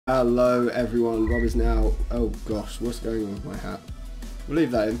Hello everyone, Robisnow. Oh gosh, what's going on with my hat? We'll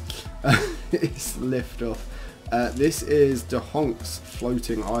leave that in. It's Liftoff. This is the Honks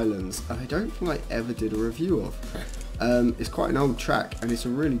Floating Islands, and I don't think I ever did a review of. It's quite an old track, and it's a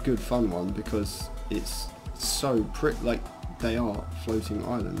really good fun one because it's so like they are floating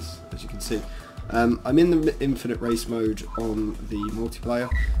islands, as you can see. I'm in the infinite race mode on the multiplayer,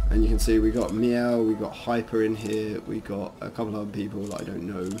 and you can see we got Miel, we got Hyper in here, we got a couple of other people that I don't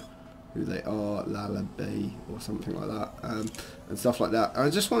know who they are, Bay or something like that, and stuff like that. And I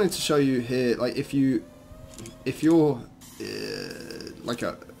just wanted to show you here, like if you're like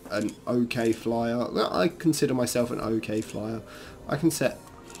an okay flyer, I consider myself an okay flyer. I can set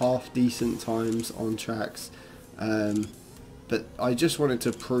half decent times on tracks. But I just wanted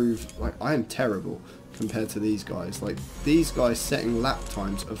to prove, like, I am terrible compared to these guys. Like, these guys setting lap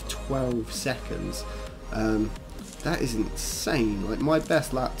times of 12 seconds. That is insane. Like, my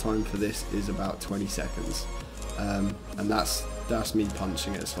best lap time for this is about 20 seconds. And that's me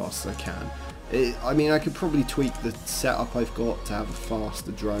punching it as fast as I can. I mean, I could probably tweak the setup I've got to have a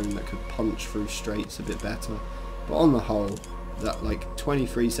faster drone that could punch through straights a bit better. But on the whole, that like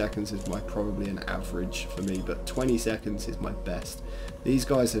 23 seconds is probably an average for me, but 20 seconds is my best. These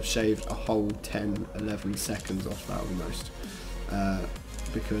guys have shaved a whole 10-11 seconds off that almost,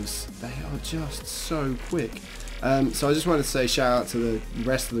 because they are just so quick. So I just wanted to say shout out to the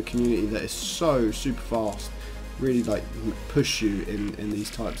rest of the community that is so super fast, really like push you in these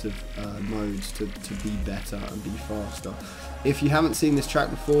types of modes to be better and be faster. If you haven't seen this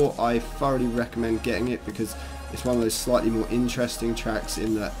track before, I thoroughly recommend getting it because it's one of those slightly more interesting tracks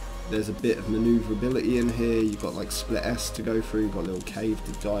in that there's a bit of manoeuvrability in here. You've got like split S to go through, you've got a little cave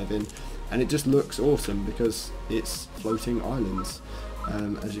to dive in, and it just looks awesome because it's floating islands,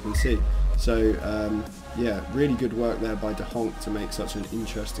 as you can see. So yeah, really good work there by the Honk to make such an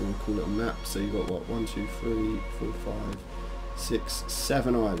interesting and cool little map. So you've got what, 1, 2, 3, 4, 5, 6,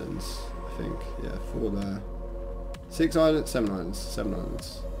 7 islands, I think. Yeah, 4 there. 6 islands, 7 islands, 7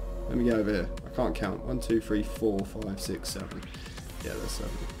 islands. Let me go over here. I can't count. 1, 2, 3, 4, 5, 6, 7. Yeah, there's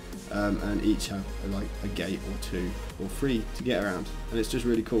 7. And each have like a gate or 2 or 3 to get around, and it's just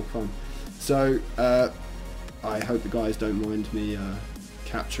really cool fun. So I hope the guys don't mind me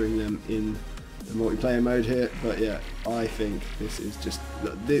capturing them in the multiplayer mode here. But yeah, I think this is just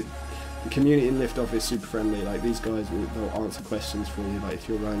the community in Liftoff is super friendly. Like these guys they'll answer questions for you. Like if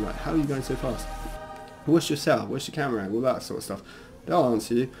you're running, like how are you going so fast? What's your setup? What's your camera angle? All that sort of stuff. They'll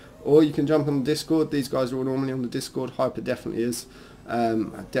answer you. Or you can jump on the Discord. These guys are all normally on the Discord. Hyper definitely is.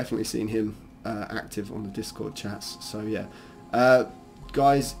 I've definitely seen him active on the Discord chats. So yeah,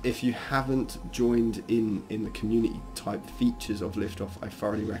 guys, if you haven't joined in the community type features of Liftoff, I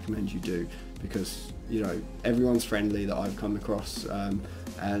thoroughly recommend you do, because you know everyone's friendly that I've come across,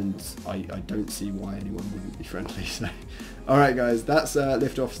 and I don't see why anyone wouldn't be friendly. So alright guys, that's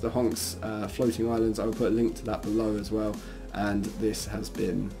Liftoff's the Honks Floating Islands. I will put a link to that below as well. And this has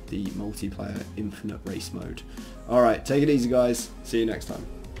been the multiplayer infinite race mode. Alright, take it easy guys, see you next time.